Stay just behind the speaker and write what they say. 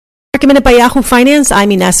Market Minute by Yahoo Finance.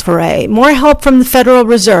 I'm Ines Ferre. More help from the Federal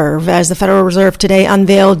Reserve as the Federal Reserve today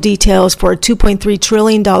unveiled details for a $2.3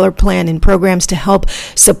 trillion plan in programs to help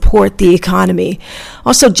support the economy.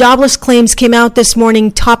 Also, jobless claims came out this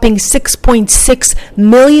morning, topping 6.6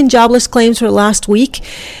 million jobless claims for last week.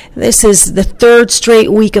 This is the third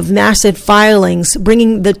straight week of massive filings,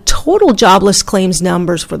 bringing the total jobless claims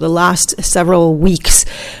numbers for the last several weeks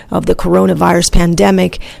of the coronavirus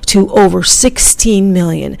pandemic to over 16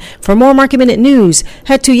 million. For more Market Minute news,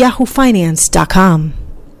 head to yahoofinance.com.